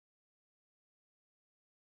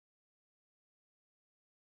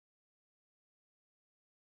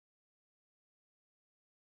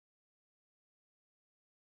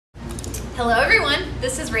Hello everyone,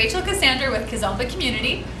 this is Cassandra with Kizomba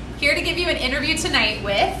Community, here to give you an interview tonight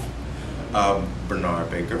with Bernard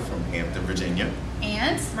Baker from Hampton, Virginia.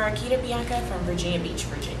 And Marquita Bianca from Virginia Beach,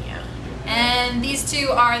 Virginia. And these two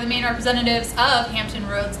are the main representatives of Hampton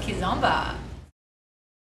Roads Kizomba.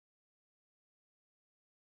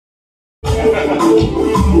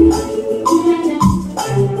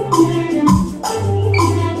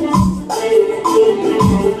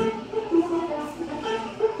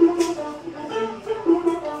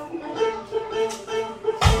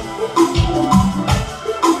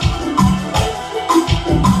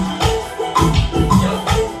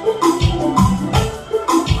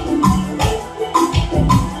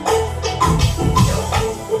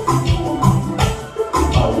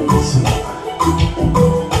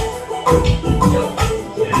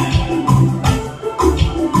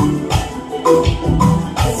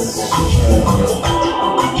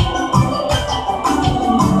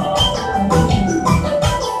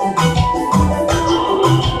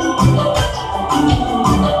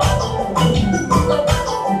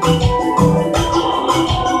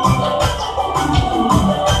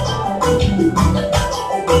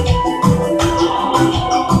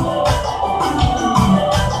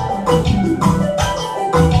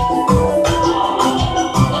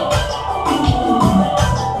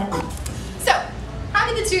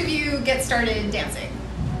 Started dancing?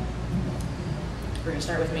 We're gonna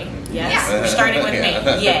start with me. Yes, yeah. We're starting with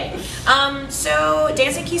me. Yay. So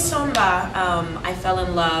dancing Kizomba, I fell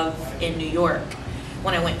in love in New York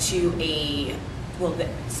when I went to the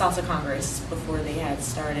salsa congress before they had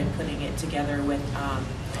started putting it together with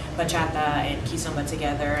bachata and Kizomba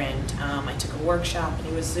together, and I took a workshop and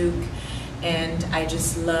it was Zouk, and I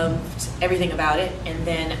just loved everything about it. And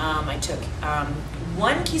then I took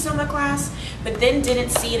one Kizomba class, but then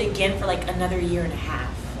didn't see it again for like another year and a half.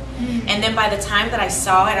 And then by the time that I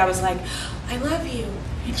saw it, I was like, I love you,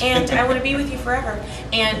 and I want to be with you forever.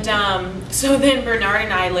 And so then Bernard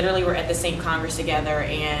and I literally were at the same congress together,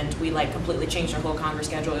 and we like completely changed our whole congress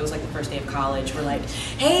schedule. It was like the first day of college. We're like,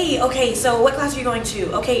 hey, okay, so what class are you going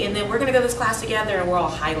to? Okay, and then we're gonna go to this class together, and we're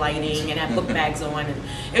all highlighting and have book bags on, and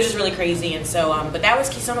it was just really crazy. And so, but that was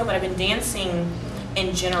Kizomba. But I've been dancing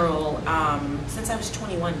in general since I was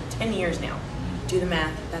 21, 10 years now. Do the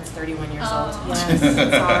math, that's 31 years old. Yes,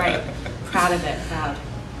 it's all right. Proud of it, proud.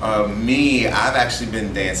 Me, I've actually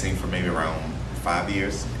been dancing for maybe around 5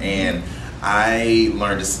 years, and I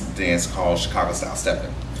learned this dance called Chicago Style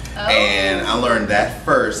Stepping. And I learned that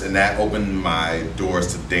first, and that opened my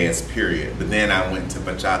doors to dance, period. But then I went to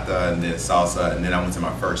bachata and then salsa, and then I went to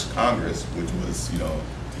my first congress, which was,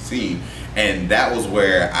 DC. And that was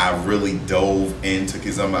where I really dove into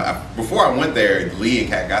Kizomba. Before I went there, Lee and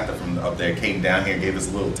Kat got from up there, came down here and gave us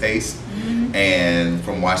a little taste. And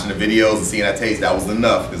from watching the videos and seeing that taste, that was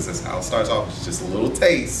enough, because that's how it starts off. It's just a little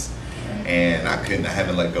taste. And I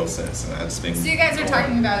haven't let go since. And I just been. So you guys are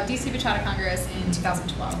talking about DC Bachata Congress in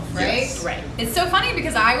 2012, right? Yes. Right. It's so funny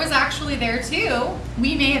because I was actually there too.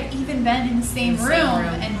 We may have even been in the same room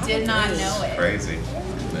and did not know it. Crazy.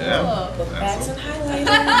 Yeah. Book bags and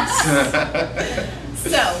highlighters.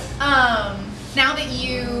 So, now that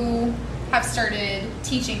you have started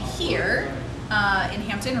teaching here in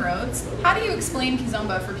Hampton Roads, how do you explain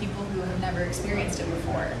Kizomba for people who have never experienced it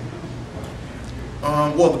before?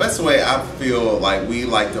 Well, the best way I feel like we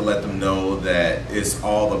like to let them know that it's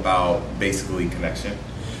all about basically connection.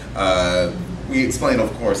 We explain,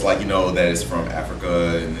 of course, that it's from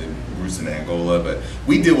Africa and roots in Angola, but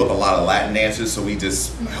we deal with a lot of Latin dancers, so we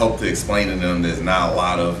just help to explain to them there's not a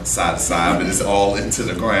lot of side to side, but it's all into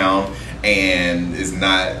the ground, and it's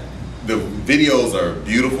not, the videos are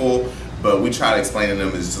beautiful, but we try to explain to them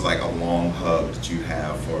it's just like a long hug that you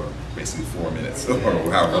have for basically 4 minutes or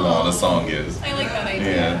however long the song is. I like that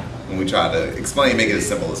idea. Yeah, and we try to explain, make it as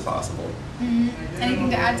simple as possible. Anything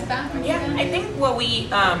to add to that? Yeah, I think what we,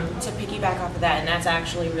 to piggyback off of that, and that's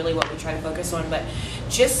actually really what we try to focus on, but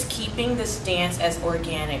just keeping this dance as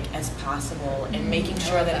organic as possible and making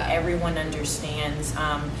sure that everyone understands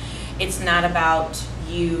it's not about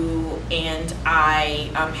you and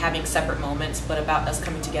I having separate moments, but about us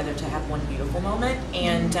coming together to have one beautiful moment.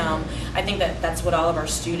 And I think that that's what all of our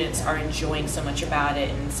students are enjoying so much about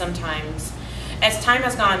it. And sometimes, as time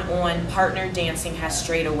has gone on, partner dancing has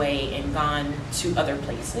strayed away and gone to other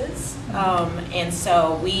places. And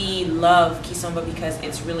so we love Kizomba because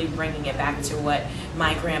it's really bringing it back to what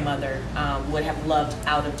my grandmother would have loved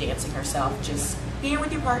out of dancing herself. Just being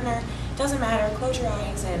with your partner, doesn't matter, close your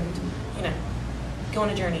eyes and, go on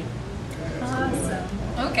a journey. Awesome.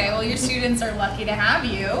 Okay, well your students are lucky to have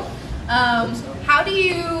you. How do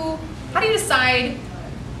you decide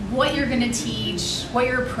what you're going to teach, what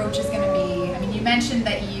your approach is going to be. I mean, you mentioned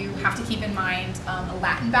that you have to keep in mind a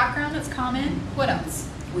Latin background that's common. What else?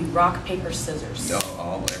 We rock, paper, scissors. No,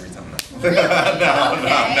 every time. Really?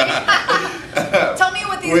 Okay. Tell me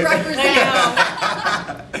what these represent.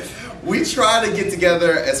 We try to get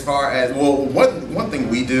together as far as, well, one thing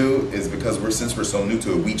we do is, because since we're so new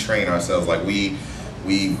to it, we train ourselves. Like we've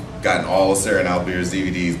gotten all of Sarah and Albert's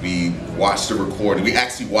DVDs. We watch the recording. We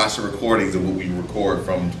actually watch the recordings of what we record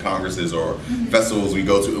from congresses or festivals we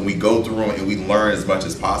go to, and we go through them and we learn as much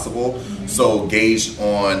as possible. So gauged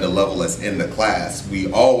on the level that's in the class,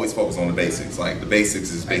 we always focus on the basics. Like the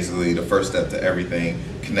basics is basically the first step to everything,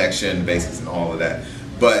 connection, basics, and all of that.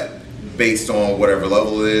 But based on whatever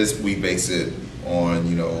level it is, we base it on,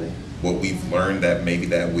 you know, what we've learned that maybe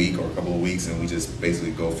that week or a couple of weeks, and we just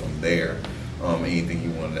basically go from there. Anything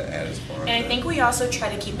you wanted to add as far as And I think we also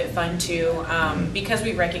try to keep it fun too, because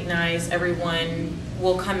we recognize everyone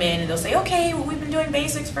will come in and they'll say, okay, well, we've been doing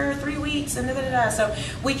basics for 3 weeks and da-da-da-da. So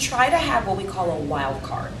we try to have what we call a wild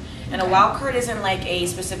card. And a wild card isn't like a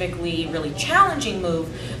specifically really challenging move,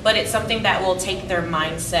 but it's something that will take their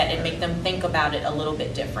mindset and make them think about it a little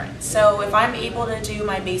bit different. So if I'm able to do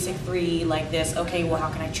my basic 3 like this, okay, well, how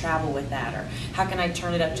can I travel with that? Or how can I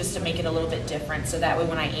turn it up just to make it a little bit different, so that way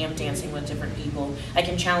when I am dancing with different people, I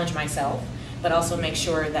can challenge myself, but also make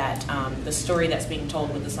sure that the story that's being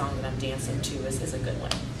told with the song that I'm dancing to is a good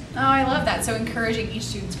one. Oh, I love that. So encouraging each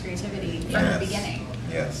student's creativity from the beginning.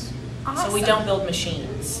 Yes. Awesome. So we don't build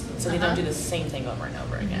machines, so we don't do the same thing over and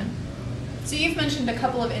over again. So you've mentioned a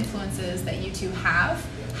couple of influences that you two have.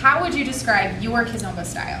 How would you describe your Kizomba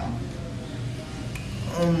style?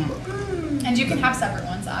 And you can have separate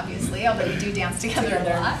ones, obviously, although you do dance together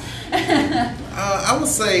a lot. I would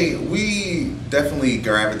say we definitely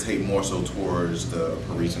gravitate more so towards the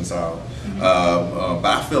Parisian style. But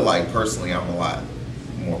I feel like personally I'm a lot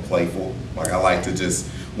more playful. Like I like to just,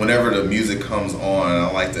 whenever the music comes on,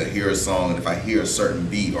 I like to hear a song, and if I hear a certain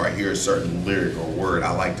beat or I hear a certain lyric or word,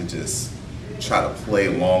 I like to just try to play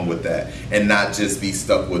along with that and not just be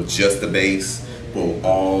stuck with just the bass, but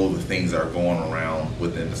all the things that are going around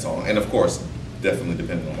within the song. And of course, definitely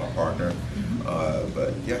depending on my partner.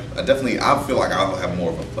 But yeah, I feel like I'll have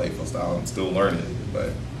more of a playful style. I'm still learning,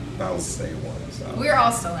 but I would say one style. We're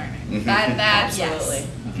all still learning. That Absolutely. Yes,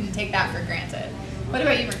 you can take that for granted. What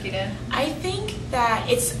about you, Marquita? I think that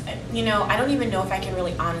it's, you know, I don't even know if I can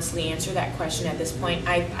really honestly answer that question at this point.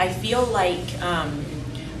 I feel like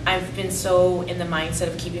I've been so in the mindset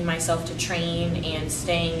of keeping myself to train and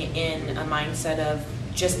staying in a mindset of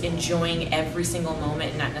just enjoying every single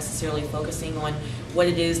moment and not necessarily focusing on what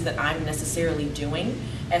it is that I'm necessarily doing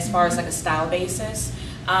as far as like a style basis.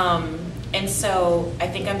 And so I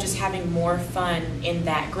think I'm just having more fun in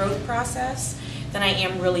that growth process than I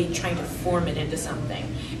am really trying to form it into something.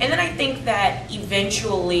 And then I think that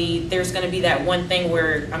eventually there's going to be that one thing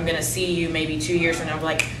where I'm going to see you maybe 2 years from now, I'm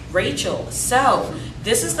like, Rachel, so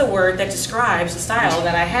this is the word that describes the style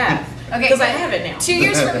that I have. Okay, because I have it now. 2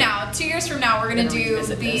 years from now, we're going to do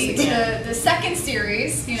the second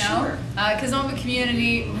series, you know, Kizomba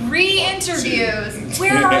Community re-interviews.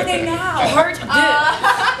 Where are they now? Hard to do.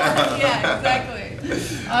 Yeah, exactly.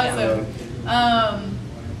 Awesome.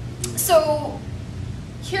 So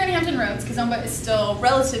here in Hampton Roads, Kizomba is still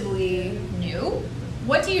relatively new.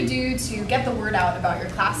 What do you do to get the word out about your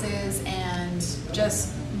classes and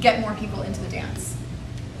just get more people into the dance?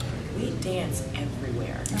 We dance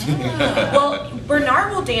everywhere. Well,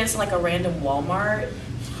 Bernard will dance like a random Walmart.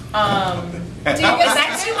 Is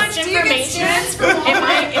that too much information? Am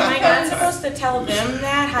I not supposed to tell them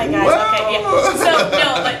that? Hi guys. Okay, yeah. So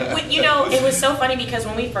no, but you know, it was so funny because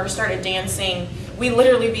when we first started dancing, we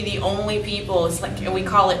literally be the only people. It's like we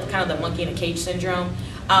call it kind of the monkey in a cage syndrome.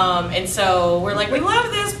 And so we're like, we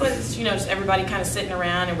love this, but it's, you know, just everybody kind of sitting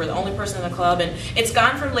around, and we're the only person in the club, and it's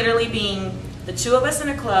gone from literally being the 2 of us in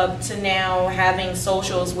a club to now having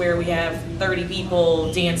socials where we have 30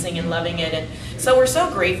 people dancing and loving it, and so we're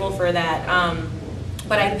so grateful for that.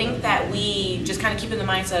 But I think that we just kind of keep in the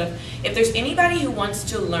mindset of, if there's anybody who wants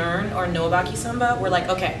to learn or know about Kizomba, we're like,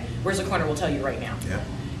 okay, where's the corner? We'll tell you right now. Yeah.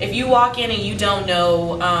 If you walk in and you don't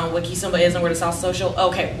know what Kizomba is and where to South Social,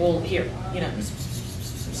 okay, well, here, you know,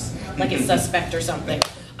 like it's suspect or something.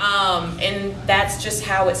 And that's just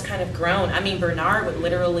how it's kind of grown. I mean, Bernard would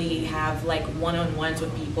literally have like one-on-ones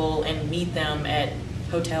with people and meet them at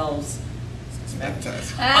hotels. You know,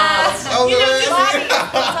 just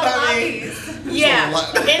lobbies. Yeah,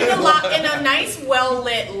 in a nice,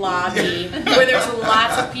 well-lit lobby where there's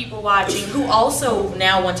lots of people watching who also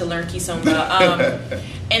now want to learn Kizomba.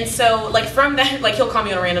 And so, like, from that, like, he'll call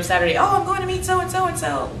me on a random Saturday, oh, I'm going to meet so-and-so and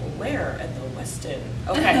so. Where? At the Weston.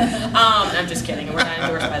 Okay. I'm just kidding. We're not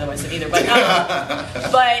endorsed by the Weston either.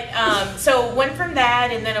 So went from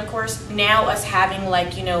that, and then of course now us having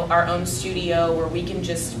like, you know, our own studio where we can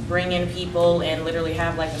just bring in people and literally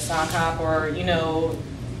have like a sock hop or, you know,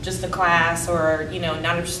 just a class or, you know,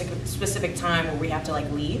 not a specific time where we have to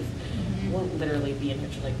like leave. We'll literally be in here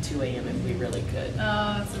till like 2 a.m. if we really could.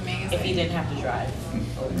 Oh, that's amazing. If you didn't have to drive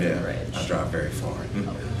over the bridge. I drive very far.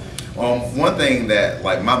 One thing that,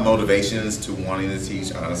 like, my motivations to wanting to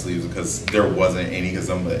teach, honestly, was because there wasn't any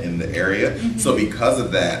Kizomba in the area. So because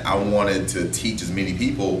of that, I wanted to teach as many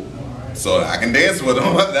people so that I can dance with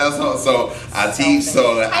them. That's all. So I teach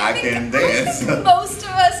so that I can dance. Most of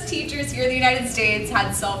us teachers here in the United States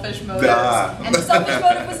had selfish motives. And the selfish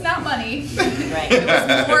motive was not money. Right. It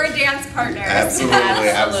was more dance partners.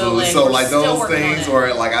 Absolutely. So like those things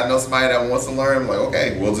where like I know somebody that wants to learn, I'm like,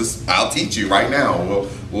 okay, I'll teach you right now.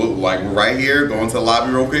 We'll like, we're right here, go into the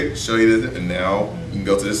lobby real quick, show you this, and now you can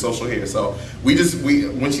go to this social here. So we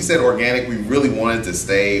when she said organic, we really wanted to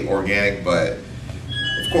stay organic, but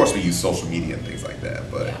of course we use social media and things like that,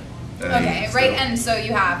 but okay, right. And so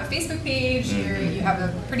you have a Facebook page, you have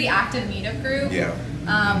a pretty active meetup group.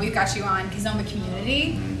 We've got you on Kizomba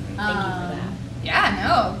Community. Thank you for that.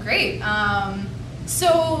 Yeah, no, great.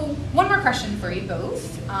 So one more question for you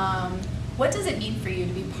both. What does it mean for you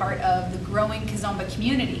to be part of the growing Kizomba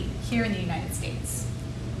community here in the United States?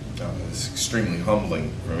 It's extremely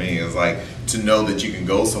humbling for me. It's like to know that you can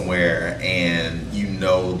go somewhere and you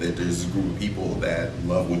know that there's a group of people that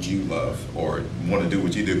love what you love or want to do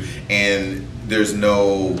what you do, and there's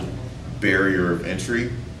no barrier of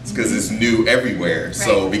entry. It's because it's new everywhere. Right.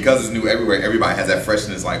 So because it's new everywhere, everybody has that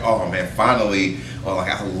freshness. Like, oh man, finally, or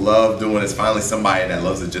like I love doing this. Finally, somebody that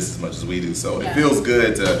loves it just as much as we do. So it feels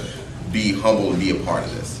good to be humble and be a part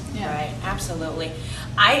of this. Yeah, right. Absolutely.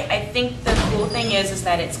 I think the cool thing is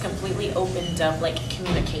that it's completely opened up like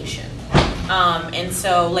communication. And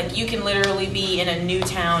so like you can literally be in a new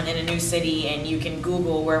town, in a new city, and you can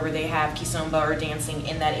Google wherever they have Kizomba or dancing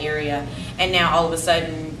in that area. And now all of a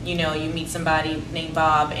sudden, you know, you meet somebody named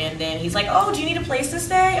Bob, and then he's like, oh, do you need a place to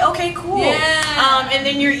stay? Okay, cool. Yeah. And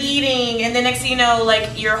then you're eating, and the next thing you know,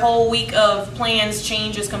 like your whole week of plans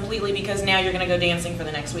changes completely because now you're gonna go dancing for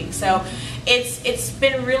the next week. So it's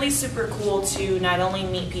been really super cool to not only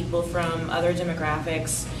meet people from other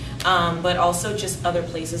demographics, but also just other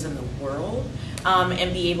places in the world,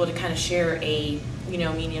 and be able to kind of share a, you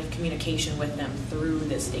know, medium of communication with them through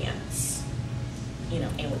this dance, you know,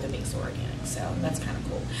 and with it being so organic. So that's kind of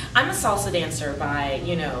cool. I'm a salsa dancer by,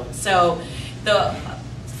 you know, so the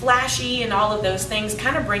flashy and all of those things,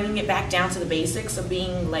 kind of bringing it back down to the basics of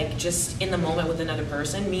being like just in the moment with another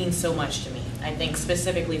person means so much to me. I think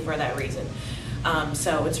specifically for that reason.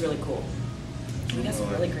 So it's really cool. We got some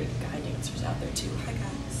really great guy dancers out there too. Hi guys.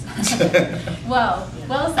 well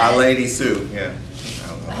said. Our ladies too, yeah.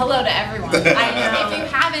 Hello to everyone. If you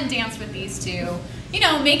haven't danced with these two, you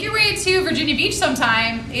know, make your way to Virginia Beach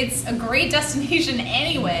sometime. It's a great destination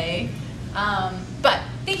anyway. But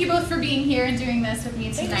thank you both for being here and doing this with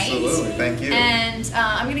me tonight. Absolutely, thank you. And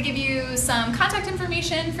I'm going to give you some contact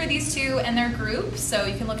information for these two and their group, so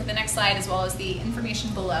you can look at the next slide as well as the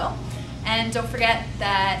information below. And don't forget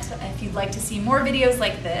that if you'd like to see more videos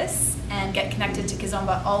like this and get connected to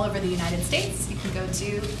Kizomba all over the United States, you can go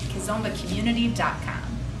to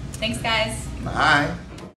KizombaCommunity.com. Thanks, guys. Bye.